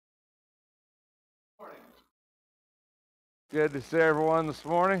Good to see everyone this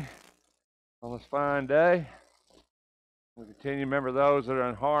morning on this fine day. We continue to remember those that are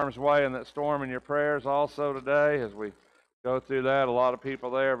in harm's way in that storm in your prayers also today as we go through that. A lot of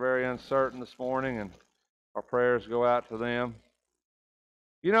people there are very uncertain this morning, and our prayers go out to them.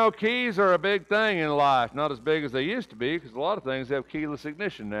 You know, keys are a big thing in life, not as big as they used to be because a lot of things have keyless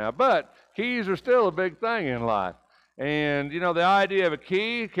ignition now, but keys are still a big thing in life. And, you know, the idea of a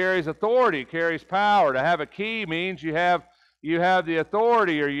key carries authority, carries power. To have a key means you have the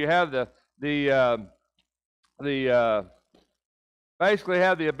authority, or you have the basically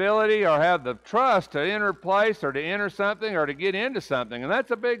have the ability or have the trust to enter a place or to enter something or to get into something, and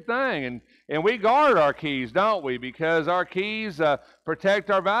that's a big thing. And we guard our keys, don't we? Because our keys protect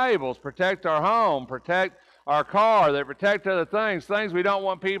our valuables, protect our home, protect our car. They protect other things we don't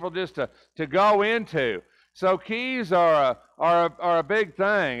want people just to go into. So keys are a big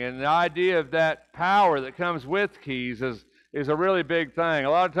thing, and the idea of that power that comes with keys is a really big thing. A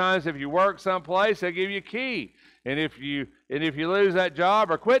lot of times, if you work someplace, they give you a key, and if you lose that job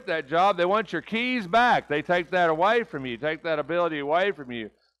or quit that job, they want your keys back. They take that away from you, take that ability away from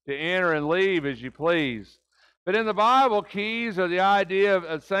you to enter and leave as you please. But in the Bible, keys are the idea of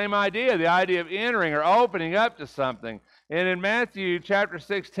the same idea, the idea of entering or opening up to something. And in Matthew chapter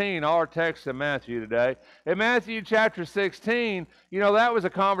 16, all our texts in Matthew today, in Matthew chapter 16, you know, that was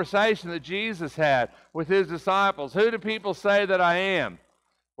a conversation that Jesus had with his disciples. Who do people say that I am?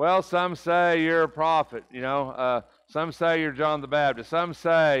 Well, some say you're a prophet, you know. Some say you're John the Baptist. Some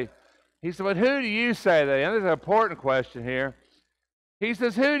say, he said, but who do you say that I am? This is an important question here. He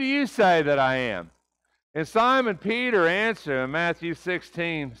says, who do you say that I am? And Simon Peter answered in Matthew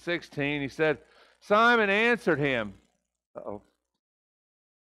 16:16, he said, Simon answered him. Uh-oh.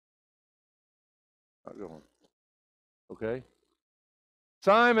 Not going. Okay.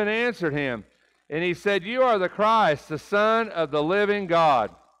 Simon answered him, and he said, you are the Christ, the Son of the living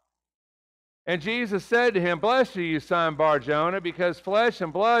God. And Jesus said to him, blessed are you, Simon Bar-Jonah, because flesh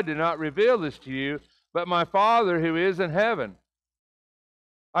and blood did not reveal this to you, but my Father who is in heaven.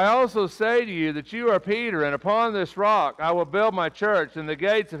 I also say to you that you are Peter, and upon this rock I will build my church, and the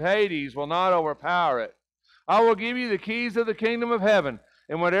gates of Hades will not overpower it. I will give you the keys of the kingdom of heaven,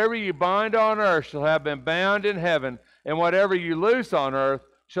 and whatever you bind on earth shall have been bound in heaven, and whatever you loose on earth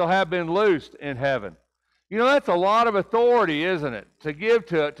shall have been loosed in heaven. You know, that's a lot of authority, isn't it, to give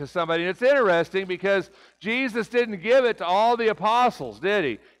to somebody? And it's interesting because Jesus didn't give it to all the apostles, did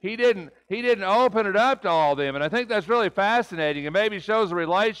he? He didn't open it up to all of them. And I think that's really fascinating, and maybe shows a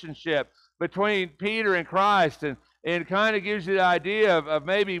relationship between Peter and Christ, and kind of gives you the idea of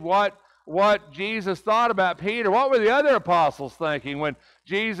maybe what Jesus thought about Peter. What were the other apostles thinking when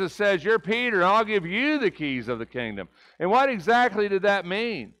Jesus says, you're Peter, and I'll give you the keys of the kingdom? And what exactly did that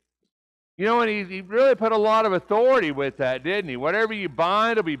mean? You know, and he really put a lot of authority with that, didn't he? Whatever you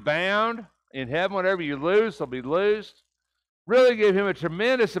bind will be bound in heaven. Whatever you loose will be loosed. Really gave him a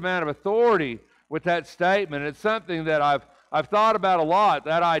tremendous amount of authority with that statement. It's something that I've thought about a lot,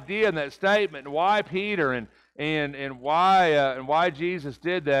 that idea and that statement, and why Peter and why Jesus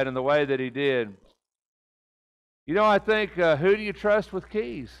did that in the way that he did. You know, I think, who do you trust with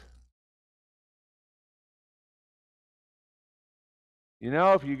keys? You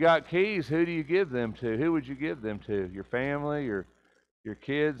know, if you got keys, who do you give them to? Who would you give them to? Your family, your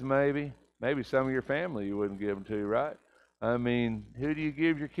kids, maybe? Maybe some of your family you wouldn't give them to, right? I mean, who do you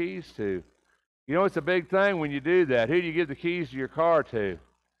give your keys to? You know, it's a big thing when you do that. Who do you give the keys to your car to?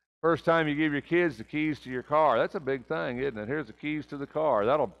 First time you give your kids the keys to your car. That's a big thing, isn't it? Here's the keys to the car.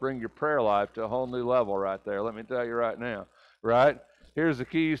 That'll bring your prayer life to a whole new level right there. Let me tell you right now, right? Here's the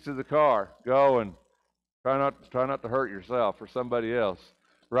keys to the car. Go and try not to hurt yourself or somebody else,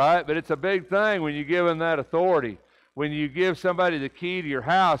 right? But it's a big thing when you give them that authority. When you give somebody the key to your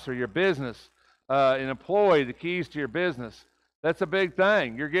house or your business, an employee the keys to your business, that's a big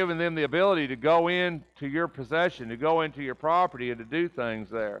thing. You're giving them the ability to go into your possession, to go into your property, and to do things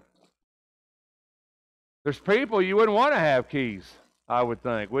there. There's people you wouldn't want to have keys, I would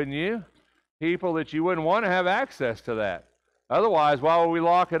think, wouldn't you? People that you wouldn't want to have access to that. Otherwise, why would we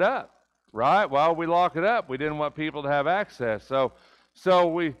lock it up? Right? Why would we lock it up? We didn't want people to have access. So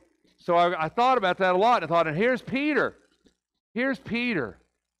I thought about that a lot, and I thought, and here's Peter. Here's Peter.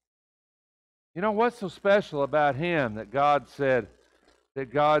 You know, what's so special about him that God said,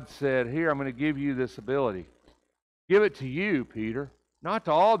 here, I'm going to give you this ability. Give it to you, Peter. Not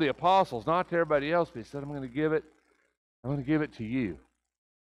to all the apostles, not to everybody else, but he said, I'm going to give it to you.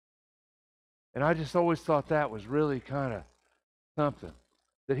 And I just always thought that was really kind of something,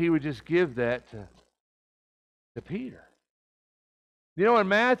 that he would just give that to Peter. You know, and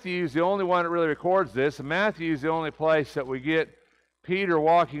Matthew's the only one that really records this, and Matthew's the only place that we get Peter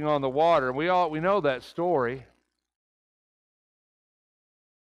walking on the water, and we know that story.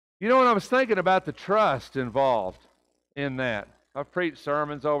 You know, when I was thinking about the trust involved in that, I've preached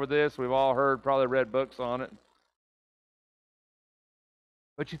sermons over this. We've all heard, probably read books on it.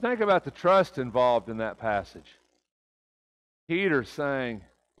 But you think about the trust involved in that passage. Peter saying,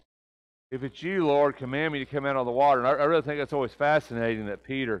 if it's you, Lord, command me to come out on the water. And I really think that's always fascinating that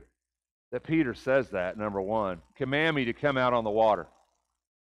Peter says that, number one. Command me to come out on the water.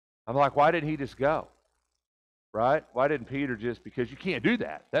 I'm like, why didn't he just go? Right? Why didn't Peter just, because you can't do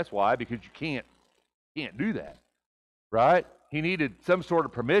that. That's why, because you can't do that. Right? He needed some sort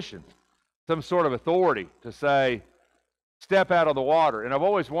of permission, some sort of authority to say, step out of the water. And I've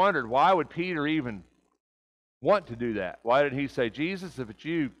always wondered, why would Peter even want to do that? Why did he say, Jesus, if it's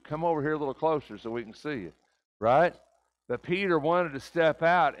you, come over here a little closer so we can see you? Right? But Peter wanted to step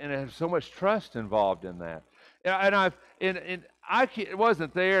out, and there's so much trust involved in that. And it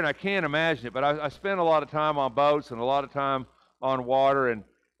wasn't there, and I can't imagine it, but I spent a lot of time on boats and a lot of time on water, and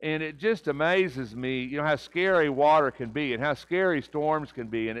it just amazes me, you know, how scary water can be and how scary storms can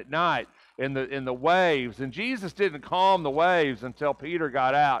be, and at night, in the waves. And Jesus didn't calm the waves until Peter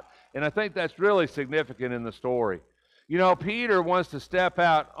got out. And I think that's really significant in the story. You know, Peter wants to step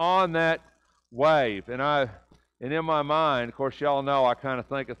out on that wave. And in my mind, of course, y'all know I kind of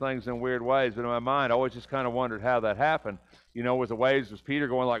think of things in weird ways, but in my mind, I always just kind of wondered how that happened. You know, was Peter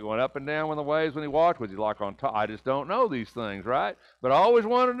going up and down when he walked? Was he like on top? I just don't know these things, right? But I always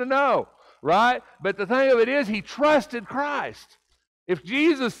wanted to know, right? But the thing of it is, he trusted Christ. If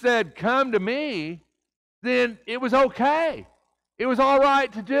Jesus said, come to me, then it was okay. It was all right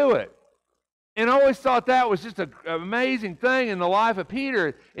to do it. And I always thought that was just an amazing thing in the life of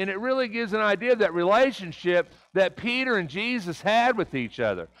Peter, and it really gives an idea of that relationship that Peter and Jesus had with each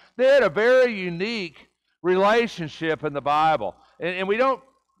other. They had a very unique relationship in the Bible, and we don't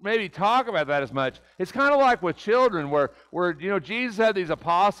maybe talk about that as much. It's kind of like with children where you know, Jesus had these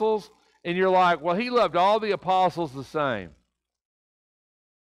apostles, and you're like, well, he loved all the apostles the same.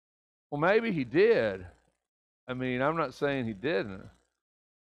 Well, maybe he did. I mean, I'm not saying he didn't,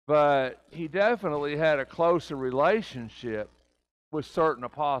 but he definitely had a closer relationship with certain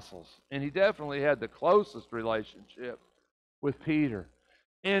apostles, and he definitely had the closest relationship with Peter.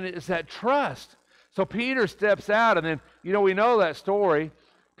 And it's that trust. So Peter steps out, and then, you know, we know that story.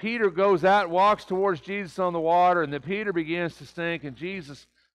 Peter goes out, walks towards Jesus on the water, and then Peter begins to sink, and Jesus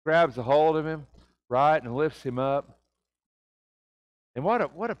grabs a hold of him, right, and lifts him up. And what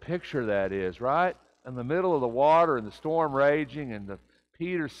a picture that is, right? In the middle of the water and the storm raging and the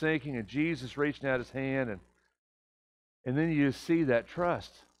Peter sinking and Jesus reaching out his hand, and then you see that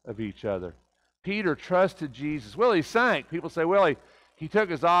trust of each other. Peter trusted Jesus. Well, he sank. People say, well, he took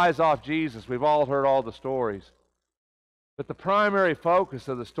his eyes off Jesus. We've all heard all the stories. But the primary focus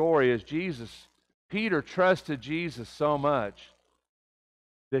of the story is Peter trusted Jesus so much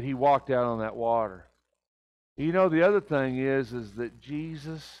that he walked out on that water. You know, the other thing is that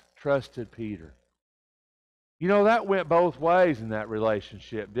Jesus trusted Peter. You know, that went both ways in that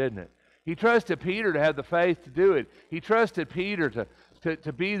relationship, didn't it? He trusted Peter to have the faith to do it. He trusted Peter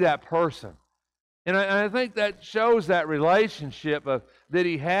to be that person. And I think that shows that relationship that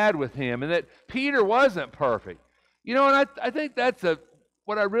he had with him, and that Peter wasn't perfect. You know, and I think that's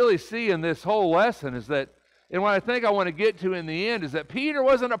what I really see in this whole lesson is that, and what I think I want to get to in the end is that Peter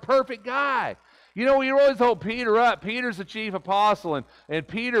wasn't a perfect guy. You know, we always hold Peter up. Peter's the chief apostle, and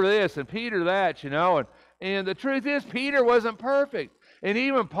Peter this and Peter that, you know. And the truth is, Peter wasn't perfect. And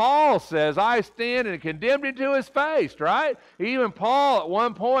even Paul says, I stand and condemned him to his face, right? Even Paul at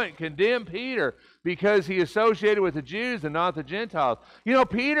one point condemned Peter because he associated with the Jews and not the Gentiles. You know,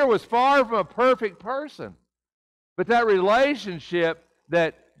 Peter was far from a perfect person. But that relationship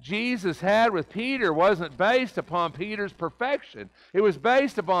that Jesus had with Peter wasn't based upon Peter's perfection. It was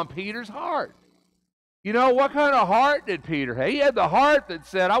based upon Peter's heart. You know, what kind of heart did Peter have? He had the heart that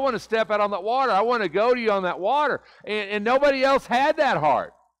said, I want to step out on that water. I want to go to you on that water. And nobody else had that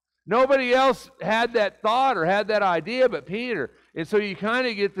heart. Nobody else had that thought or had that idea but Peter. And so you kind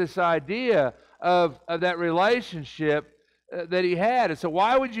of get this idea of that relationship that he had. And so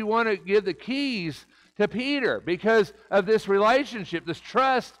why would you want to give the keys to Peter? Because of this relationship, this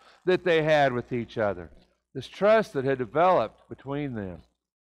trust that they had with each other. This trust that had developed between them.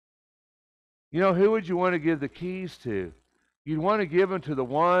 You know, who would you want to give the keys to? You'd want to give them to the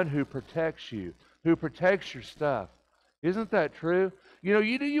one who protects you, who protects your stuff. Isn't that true? You know,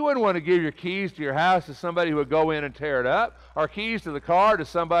 you wouldn't want to give your keys to your house to somebody who would go in and tear it up, or keys to the car to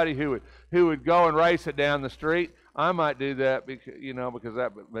somebody who would go and race it down the street. I might do that because, because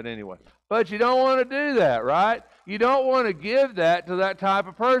that, but anyway. But you don't want to do that, right? You don't want to give that to that type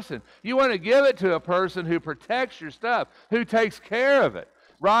of person. You want to give it to a person who protects your stuff, who takes care of it,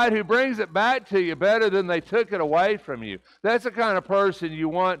 right? Who brings it back to you better than they took it away from you. That's the kind of person you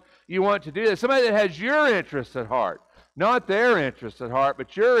want to do that. Somebody that has your interests at heart, not their interests at heart,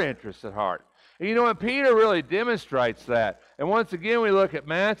 but your interests at heart. And Peter really demonstrates that. And once again, we look at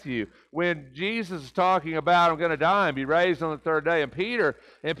Matthew when Jesus is talking about, I'm going to die and be raised on the third day. And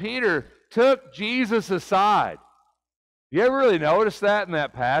Peter took Jesus aside. You ever really notice that in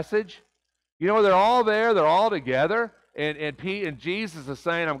that passage? They're all there, they're all together, and Jesus is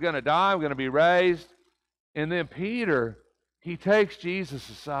saying, I'm going to die, I'm going to be raised. And then Peter, he takes Jesus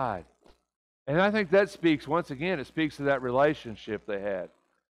aside. And I think that speaks, once again, it speaks to that relationship they had.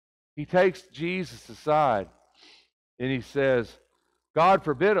 He takes Jesus aside and he says, God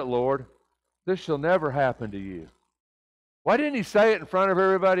forbid it, Lord, this shall never happen to you. Why didn't he say it in front of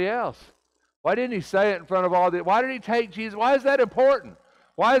everybody else? Why didn't he say it in front of why did he take Jesus? Why is that important?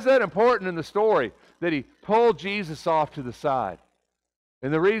 Why is that important in the story that he pulled Jesus off to the side?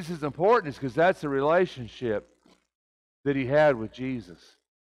 And the reason it's important is because that's the relationship that he had with Jesus.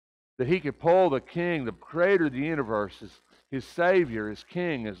 That he could pull the king, the creator of the universe, his Savior, his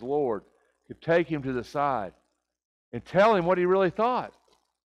King, his Lord, could take him to the side and tell him what he really thought.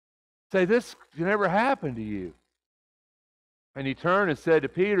 Say, this can never happen to you. And he turned and said to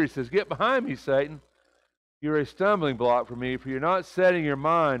Peter, he says, get behind me, Satan. You're a stumbling block for me, for you're not setting your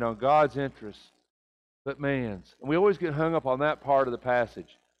mind on God's interests, but man's. And we always get hung up on that part of the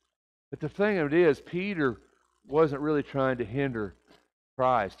passage. But the thing of it is, Peter wasn't really trying to hinder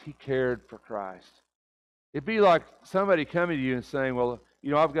Christ. He cared for Christ. It'd be like somebody coming to you and saying, well,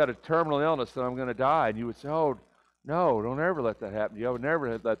 I've got a terminal illness and I'm going to die. And you would say, oh, no, don't ever let that happen to you. I would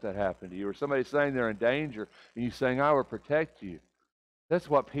never let that happen to you. Or somebody saying they're in danger and you saying, I will protect you. That's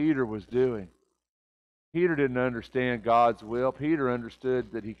what Peter was doing. Peter didn't understand God's will. Peter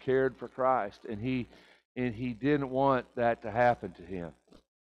understood that he cared for Christ, and he didn't want that to happen to him.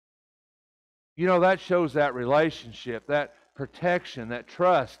 That shows that relationship, that protection, that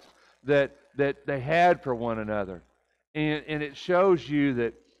trust that they had for one another. And it shows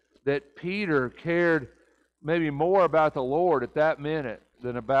you that Peter cared maybe more about the Lord at that minute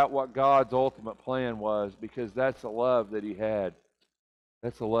than about what God's ultimate plan was, because that's the love that he had.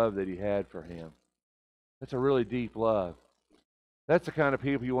 That's the love that he had for him. That's a really deep love. That's the kind of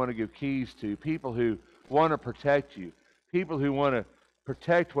people you want to give keys to, people who want to protect you, people who want to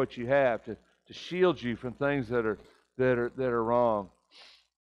protect what you have, to shield you from things that are wrong.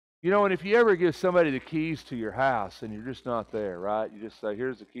 And if you ever give somebody the keys to your house and you're just not there, right? You just say,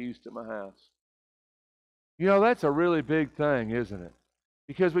 here's the keys to my house. That's a really big thing, isn't it?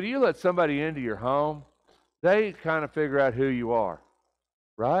 Because when you let somebody into your home, they kind of figure out who you are,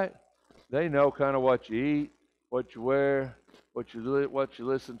 right? They know kind of what you eat, what you wear, what you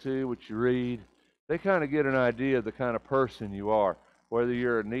listen to, what you read. They kind of get an idea of the kind of person you are, whether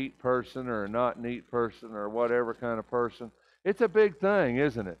you're a neat person or a not neat person or whatever kind of person. It's a big thing,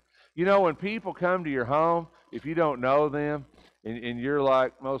 isn't it? When people come to your home, if you don't know them, and you're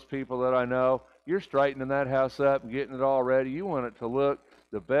like most people that I know, you're straightening that house up and getting it all ready. You want it to look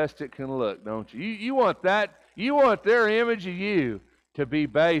the best it can look, don't you? You want that. You want their image of you to be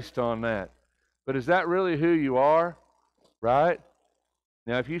based on that. But is that really who you are? Right?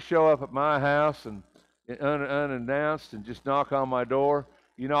 Now, if you show up at my house and unannounced and just knock on my door,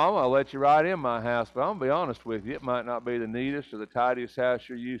 I'm going to let you right in my house, but I'm going to be honest with you. It might not be the neatest or the tidiest house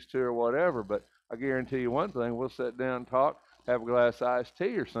you're used to or whatever, but I guarantee you one thing, we'll sit down and talk, have a glass of iced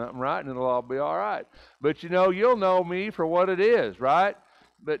tea or something, right, and it'll all be all right. But, you'll know me for what it is, right?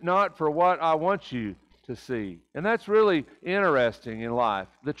 But not for what I want you to see. And that's really interesting in life,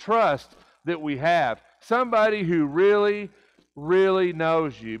 the trust that we have. Somebody who really, really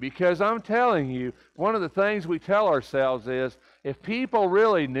knows you. Because I'm telling you, one of the things we tell ourselves is, if people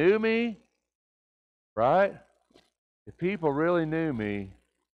really knew me, right? If people really knew me,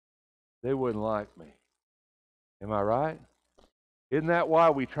 they wouldn't like me. Am I right? Isn't that why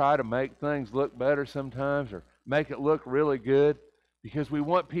we try to make things look better sometimes, or make it look really good? Because we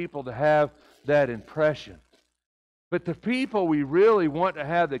want people to have that impression. But the people we really want to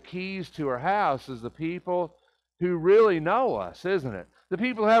have the keys to our house is the people who really know us, isn't it? The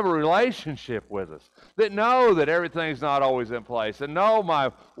people who have a relationship with us, that know that everything's not always in place, and know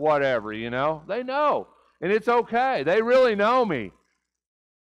my whatever, They know, and it's okay. They really know me.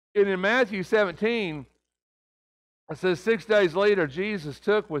 And in Matthew 17, it says, 6 days later, Jesus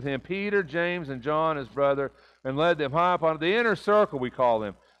took with him Peter, James, and John, his brother, and led them high upon the inner circle, we call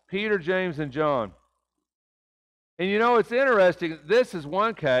them, Peter, James, and John. And you know, it's interesting. This is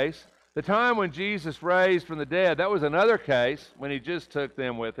one case. The time when Jesus raised from the dead, that was another case when he just took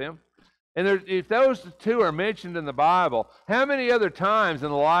them with him. And if those two are mentioned in the Bible, how many other times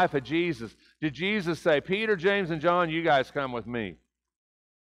in the life of Jesus did Jesus say, Peter, James, and John, you guys come with me?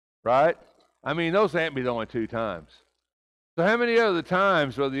 Right? I mean, those can't be the only two times. So how many other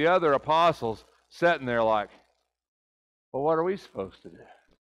times were the other apostles sitting there like, well, what are we supposed to do?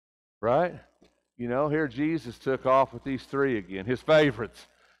 Right? You know, here Jesus took off with these three again, his favorites.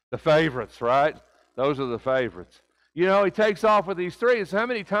 The favorites, right? Those are the favorites. You know, he takes off with these three. So how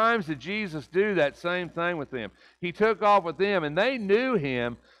many times did Jesus do that same thing with them? He took off with them, and they knew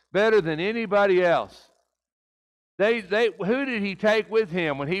him better than anybody else. Who did he take with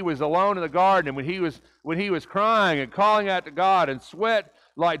him when he was alone in the garden, and when he was crying and calling out to God, and sweat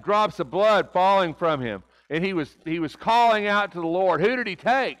like drops of blood falling from him, and he was calling out to the Lord? Who did he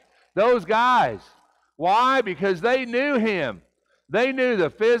take? Those guys. Why? Because they knew him. They knew the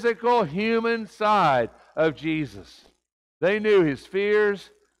physical, human side of Jesus. They knew his fears.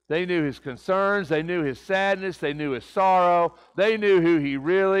 They knew his concerns. They knew his sadness. They knew his sorrow. They knew who he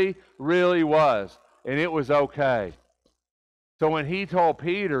really, really was. And it was okay. So when he told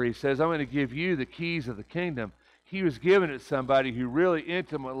Peter, he says, I'm going to give you the keys of the kingdom, he was giving it to somebody who really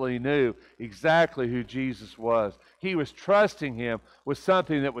intimately knew exactly who Jesus was. He was trusting him with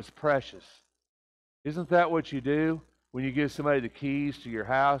something that was precious. Isn't that what you do when you give somebody the keys to your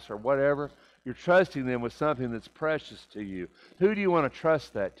house or whatever? You're trusting them with something that's precious to you. Who do you want to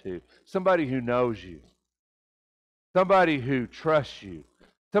trust that to? Somebody who knows you. Somebody who trusts you.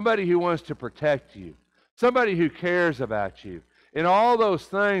 Somebody who wants to protect you. Somebody who cares about you. And all those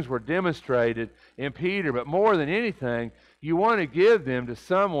things were demonstrated in Peter. But more than anything, you want to give them to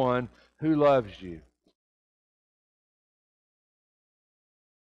someone who loves you.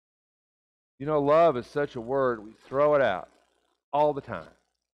 You know, love is such a word, we throw it out all the time,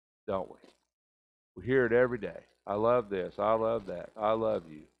 don't we? We hear it every day. I love this. I love that. I love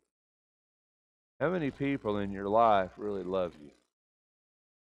you. How many people in your life really love you?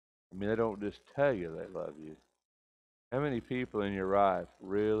 I mean, they don't just tell you they love you. How many people in your life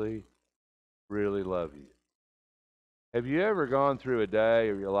really, really love you? Have you ever gone through a day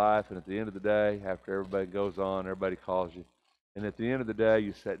of your life, and at the end of the day, after everybody goes on, everybody calls you, and at the end of the day,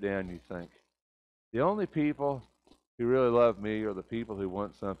 you sit down and you think, the only people who really love me are the people who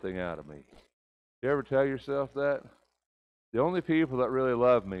want something out of me. You ever tell yourself that? The only people that really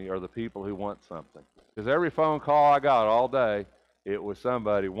love me are the people who want something. Because every phone call I got all day, it was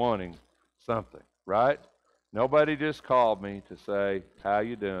somebody wanting something, right? Nobody just called me to say, how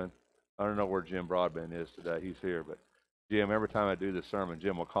you doing? I don't know where Jim Broadbent is today. He's here, but Jim, every time I do this sermon,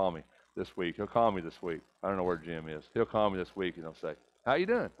 Jim will call me this week. He'll call me this week. I don't know where Jim is. He'll call me this week, and he'll say, how you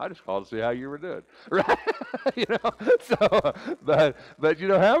doing? I just called to see how you were doing, right? You know, so, but you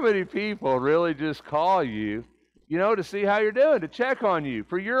know, how many people really just call you, you know, to see how you're doing, to check on you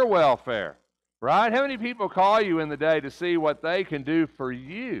for your welfare, right? How many people call you in the day to see what they can do for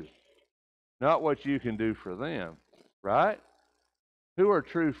you, not what you can do for them, right? Who are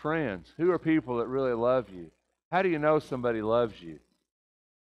true friends? Who are people that really love you? How do you know somebody loves you?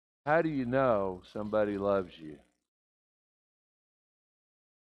 How do you know somebody loves you?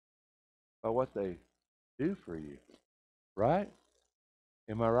 By what they do for you, right?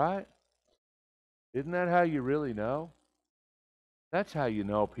 Am I right? Isn't that how you really know? That's how you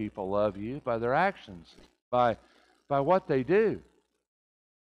know people love you, by their actions, by what they do.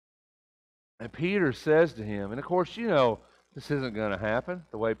 And Peter says to him, and of course, you know, this isn't going to happen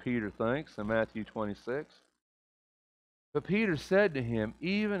the way Peter thinks in Matthew 26. But Peter said to him,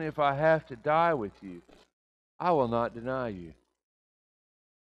 even if I have to die with you, I will not deny you.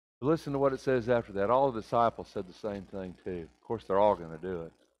 But listen to what it says after that. All the disciples said the same thing too. Of course, they're all going to do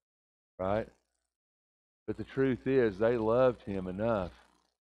it, right? But the truth is, they loved him enough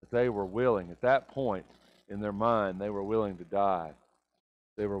that they were willing, at that point in their mind, they were willing to die.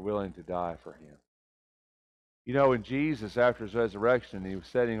 They were willing to die for him. You know, when Jesus, after his resurrection, he was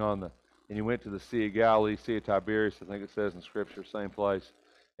sitting and he went to the Sea of Galilee, Sea of Tiberias, I think it says in Scripture, same place.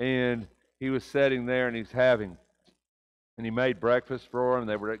 And he was sitting there and and he made breakfast for them.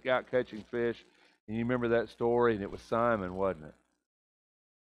 They were out catching fish. And you remember that story? And it was Simon, wasn't it?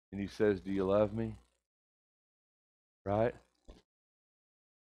 And he says, do you love me? Right?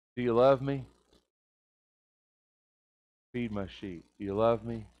 Do you love me? Feed my sheep. Do you love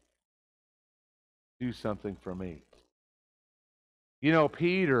me? Do something for me. You know,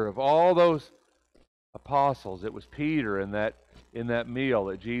 Peter, of all those apostles, it was Peter in that meal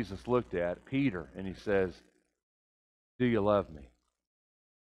that Jesus looked at, Peter, and he says, do you love me?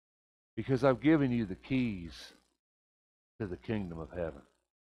 Because I've given you the keys to the kingdom of heaven.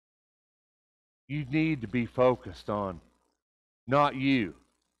 You need to be focused on not you,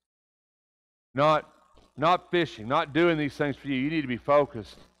 not fishing, not doing these things for you. You need to be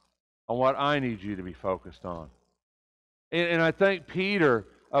focused on what I need you to be focused on. And I think Peter,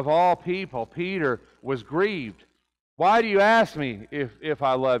 of all people, Peter was grieved. Why do you ask me if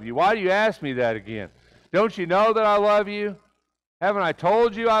I love you? Why do you ask me that again? Don't you know that I love you? Haven't I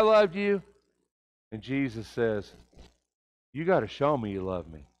told you I loved you? And Jesus says, you got to show me you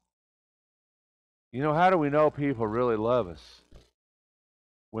love me. You know, how do we know people really love us?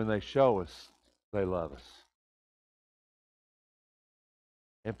 When they show us they love us.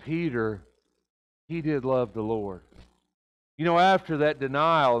 And Peter, he did love the Lord. You know, after that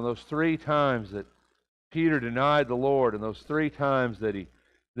denial and those 3 times that Peter denied the Lord, and those 3 times that he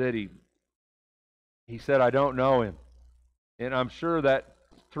said, I don't know him. And I'm sure that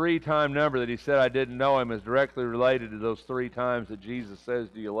 3-time number that he said I didn't know him is directly related to those 3 times that Jesus says,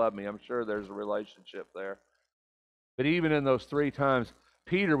 do you love me? I'm sure there's a relationship there. But even in those 3 times,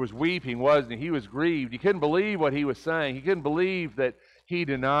 Peter was weeping, wasn't he? He was grieved. He couldn't believe what he was saying. He couldn't believe that he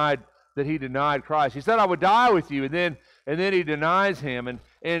denied Christ. He said, I would die with you, and then he denies him.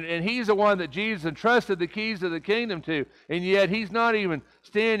 And he's the one that Jesus entrusted the keys of the kingdom to, and yet he's not even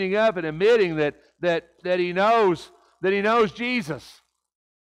standing up and admitting that he knows Jesus.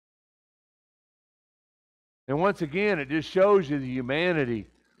 And once again, it just shows you the humanity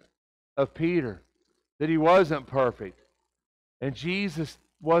of Peter, that he wasn't perfect. And Jesus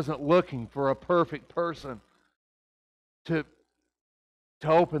wasn't looking for a perfect person to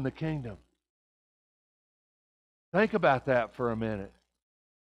open the kingdom. Think about that for a minute.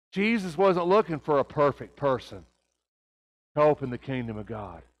 Jesus wasn't looking for a perfect person to open the kingdom of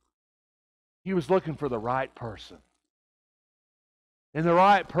God. He was looking for the right person. And the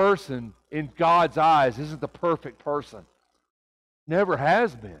right person in God's eyes isn't the perfect person. Never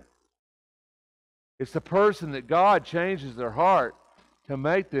has been. It's the person that God changes their heart to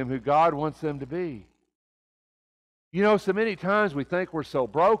make them who God wants them to be. You know, so many times we think we're so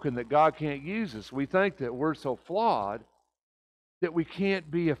broken that God can't use us. We think that we're so flawed that we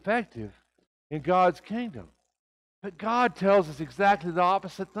can't be effective in God's kingdom. But God tells us exactly the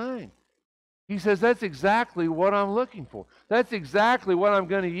opposite thing. He says, that's exactly what I'm looking for. That's exactly what I'm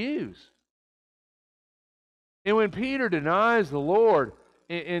going to use. And when Peter denies the Lord,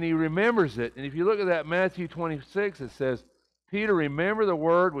 and he remembers it, and if you look at that Matthew 26, it says, Peter, remember the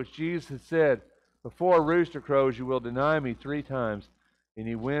word which Jesus had said, before a rooster crows, you will deny me 3 times. And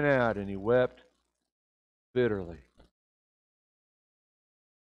he went out and he wept bitterly.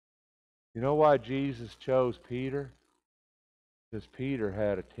 You know why Jesus chose Peter? Because Peter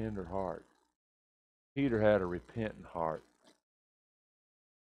had a tender heart. Peter had a repentant heart.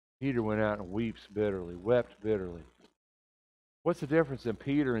 Peter went out and weeps bitterly, wept bitterly. What's the difference in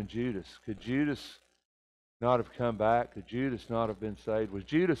Peter and Judas? Could Judas not have come back? Could Judas not have been saved? Was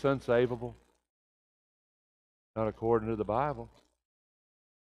Judas unsavable? Not according to the Bible.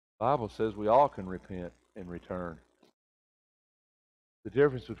 The Bible says we all can repent and return. The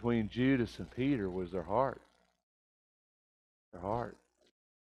difference between Judas and Peter was their heart. Their heart.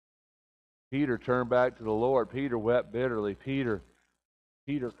 Peter turned back to the Lord. Peter wept bitterly. Peter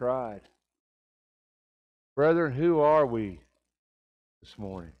cried. Brethren, who are we this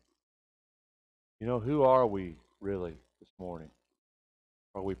morning? You know, who are we really this morning?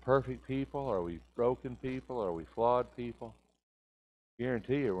 Are we perfect people? Are we broken people? Are we flawed people? I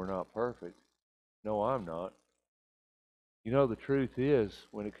guarantee you we're not perfect. No, I'm not. You know, the truth is,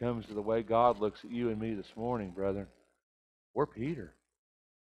 when it comes to the way God looks at you and me this morning, brethren, we're Peter.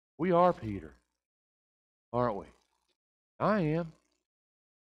 We are Peter, aren't we? I am.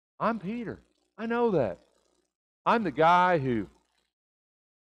 I'm Peter. I know that. I'm the guy who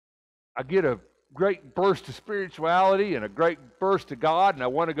I get a great burst of spirituality and a great burst of God, and I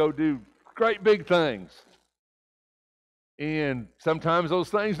want to go do great big things. And sometimes those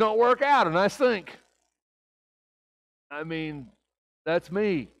things don't work out, and I sink. I mean, that's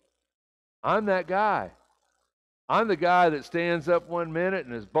me. I'm that guy. I'm the guy that stands up one minute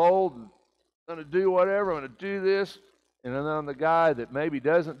and is bold and going to do whatever, I'm going to do this, and then I'm the guy that maybe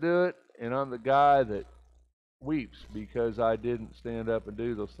doesn't do it, and I'm the guy that weeps because I didn't stand up and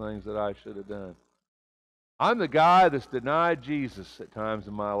do those things that I should have done. I'm the guy that's denied Jesus at times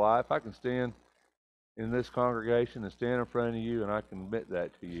in my life. I can stand in this congregation and stand in front of you, and I can admit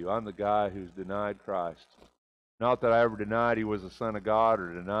that to you. I'm the guy who's denied Christ. Not that I ever denied he was the Son of God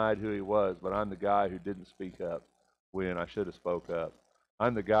or denied who he was, but I'm the guy who didn't speak up when I should have spoke up.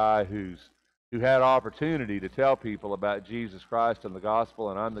 I'm the guy who had opportunity to tell people about Jesus Christ and the gospel,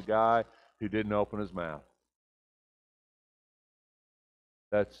 and I'm the guy who didn't open his mouth.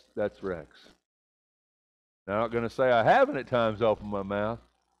 That's Rex. Now, I'm not going to say I haven't at times opened my mouth,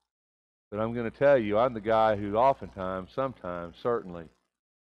 but I'm going to tell you I'm the guy who oftentimes, sometimes, certainly,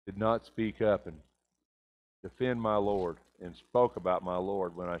 did not speak up and defend my Lord and spoke about my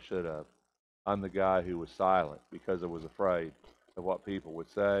Lord when I should have. I'm the guy who was silent because I was afraid of what people would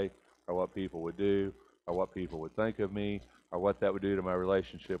say or what people would do or what people would think of me or what that would do to my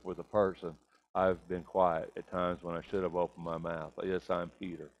relationship with a person. I've been quiet at times when I should have opened my mouth. Yes, I'm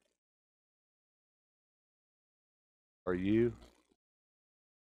Peter. Are you?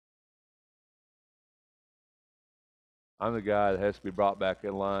 I'm the guy that has to be brought back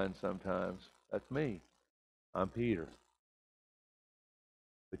in line sometimes. That's me. I'm Peter.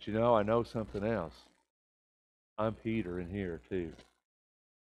 But you know, I know something else. I'm Peter in here too.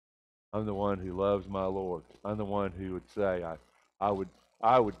 I'm the one who loves my Lord. I'm the one who would say, I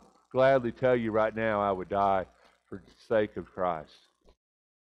would gladly tell you right now I would die for the sake of Christ.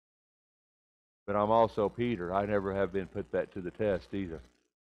 But I'm also Peter. I never have been put that to the test either.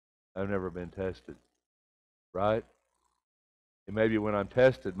 I've never been tested. Right? And maybe when I'm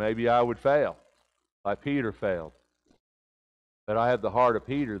tested, maybe I would fail, like Peter failed. But I have the heart of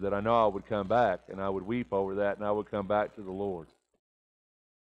Peter that I know I would come back, and I would weep over that, and I would come back to the Lord.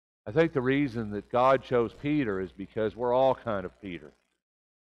 I think the reason that God chose Peter is because we're all kind of Peter.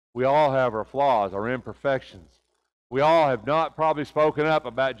 We all have our flaws, our imperfections. We all have not probably spoken up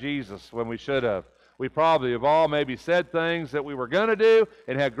about Jesus when we should have. We probably have all maybe said things that we were going to do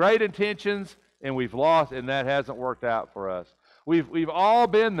and had great intentions, and we've lost, and that hasn't worked out for us. We've all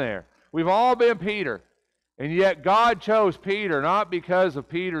been there. We've all been Peter. And yet God chose Peter not because of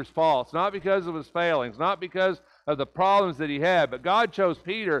Peter's faults, not because of his failings, not because of the problems that he had, but God chose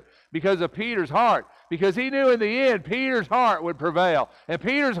Peter because of Peter's heart, because he knew in the end Peter's heart would prevail. And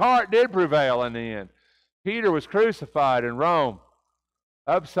Peter's heart did prevail in the end. Peter was crucified in Rome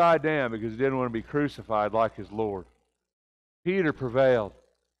upside down because he didn't want to be crucified like his Lord. Peter prevailed.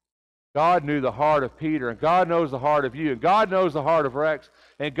 God knew the heart of Peter, and God knows the heart of you, and God knows the heart of Rex,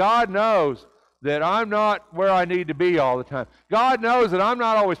 and God knows that I'm not where I need to be all the time. God knows that I'm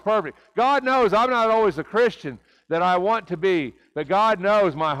not always perfect. God knows I'm not always the Christian that I want to be, but God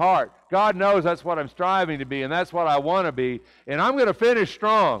knows my heart. God knows that's what I'm striving to be, and that's what I want to be, and I'm going to finish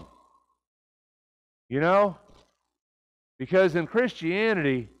strong. You know? Because in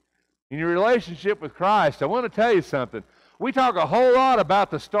Christianity, in your relationship with Christ, I want to tell you something. We talk a whole lot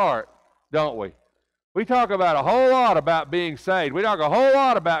about the start, don't we? We talk about a whole lot about being saved. We talk a whole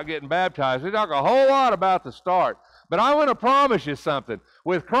lot about getting baptized. We talk a whole lot about the start. But I want to promise you something.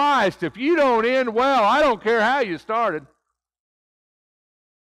 With Christ, if you don't end well, I don't care how you started.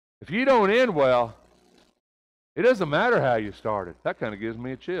 If you don't end well, it doesn't matter how you started. That kind of gives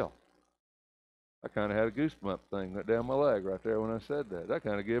me a chill. I kind of had a goosebump thing right down my leg right there when I said that. That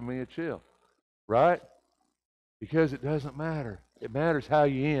kind of gave me a chill. Right? Because it doesn't matter. It matters how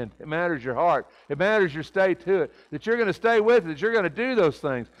you end. It matters your heart. It matters your stay to it. That you're going to stay with it. That you're going to do those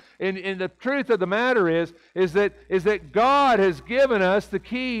things. And the truth of the matter is that God has given us the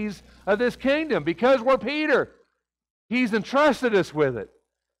keys of this kingdom because we're Peter. He's entrusted us with it.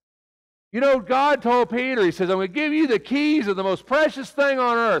 You know, God told Peter, he says, I'm going to give you the keys of the most precious thing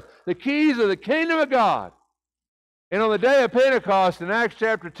on earth, the keys of the kingdom of God. And on the day of Pentecost in Acts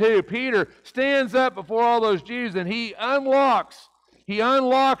chapter 2, Peter stands up before all those Jews and he unlocks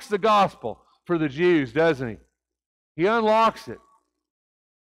the gospel for the Jews, doesn't he? He unlocks it.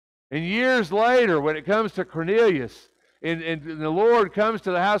 And years later, when it comes to Cornelius, and the Lord comes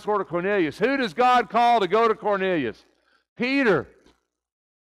to the household of Cornelius, who does God call to go to Cornelius? Peter.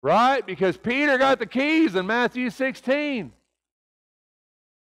 Right? Because Peter got the keys in Matthew 16.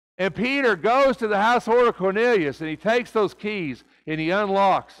 And Peter goes to the household of Cornelius and he takes those keys and he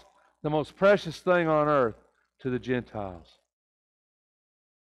unlocks the most precious thing on earth to the Gentiles.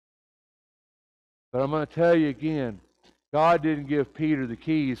 But I'm going to tell you again, God didn't give Peter the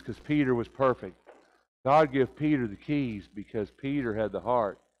keys because Peter was perfect. God gave Peter the keys because Peter had the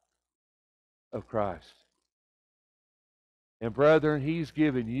heart of Christ. And brethren, He's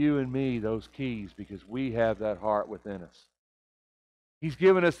given you and me those keys because we have that heart within us. He's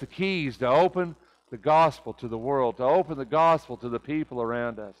given us the keys to open the gospel to the world, to open the gospel to the people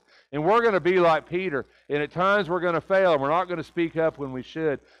around us. And we're going to be like Peter, and at times we're going to fail, and we're not going to speak up when we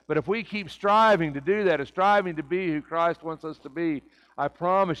should. But if we keep striving to do that, and striving to be who Christ wants us to be, I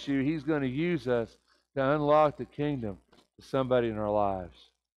promise you He's going to use us to unlock the kingdom to somebody in our lives.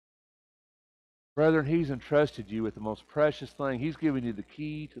 Brethren, He's entrusted you with the most precious thing. He's given you the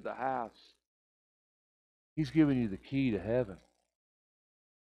key to the house. He's given you the key to heaven.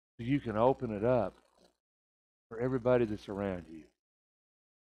 So you can open it up for everybody that's around you.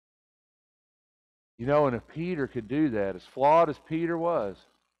 You know, and if Peter could do that, as flawed as Peter was,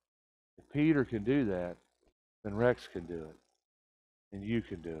 if Peter can do that, then Rex can do it. And you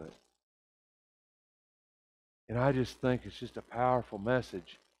can do it. And I just think it's just a powerful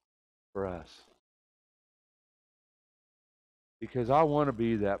message for us. Because I want to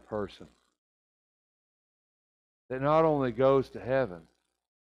be that person that not only goes to heaven,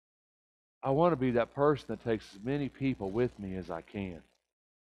 I want to be that person that takes as many people with me as I can.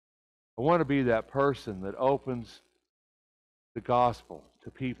 I want to be that person that opens the gospel to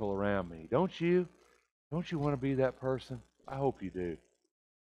people around me. Don't you? Don't you want to be that person? I hope you do.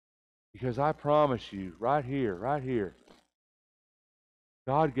 Because I promise you, right here,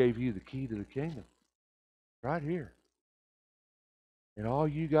 God gave you the key to the kingdom. Right here. And all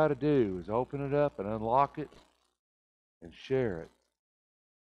you got to do is open it up and unlock it and share it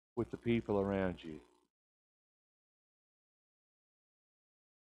with the people around you.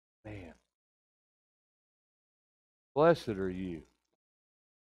 Man. Blessed are you.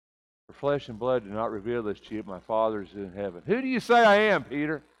 For flesh and blood do not reveal this to you, my Father is in heaven. Who do you say I am,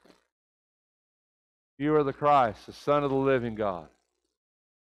 Peter? You are the Christ, the Son of the living God.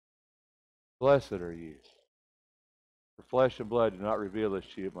 Blessed are you. For flesh and blood do not reveal this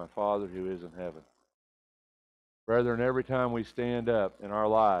to you, my Father who is in heaven. Brethren, every time we stand up in our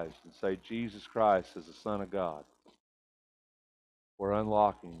lives and say Jesus Christ is the Son of God, we're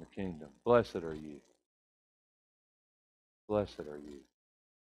unlocking the kingdom. Blessed are you. Blessed are you.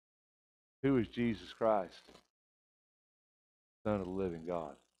 Who is Jesus Christ? Son of the living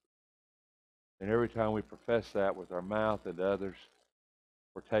God. And every time we profess that with our mouth and others,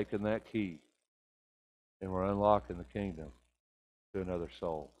 we're taking that key and we're unlocking the kingdom to another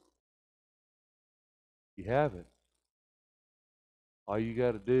soul. You have it. All you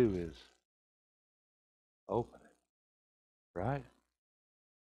got to do is open it, right?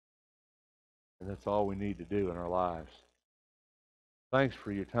 And that's all we need to do in our lives. Thanks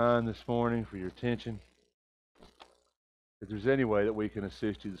for your time this morning, for your attention. If there's any way that we can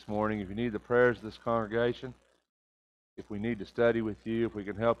assist you this morning, if you need the prayers of this congregation, if we need to study with you, if we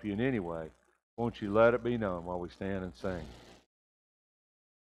can help you in any way, won't you let it be known while we stand and sing.